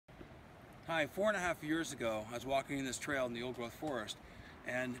Hi, 4.5 years ago, I was walking in this trail in the old growth forest,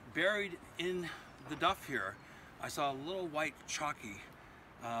 and buried in the duff here, I saw a little white chalky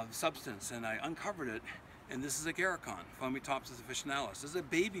substance, and I uncovered it, and this is Agarikon, Fungi officinalis. This is a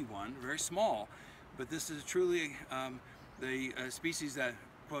baby one, very small, but this is truly the species that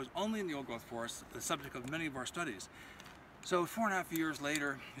grows only in the old growth forest, the subject of many of our studies. So 4.5 years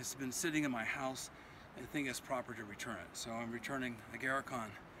later, it's been sitting in my house, and I think it's proper to return it. So I'm returning Agarikon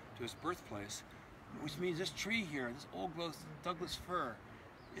to its birthplace, which means this tree here, this old growth Douglas fir,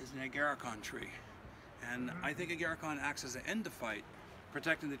 is an Agarikon tree. And I think Agarikon acts as an endophyte,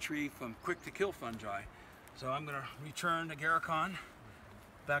 protecting the tree from quick to kill fungi. So I'm going to return Agarikon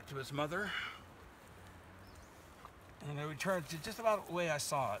back to its mother. And I'm going to return it to just about the way I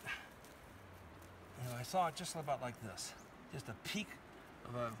saw it. And I saw it just about like this. Just a peak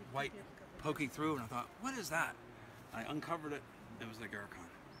of a white poking through, and I thought, what is that? I uncovered it, it was Agarikon.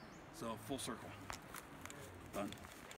 So full circle. Done.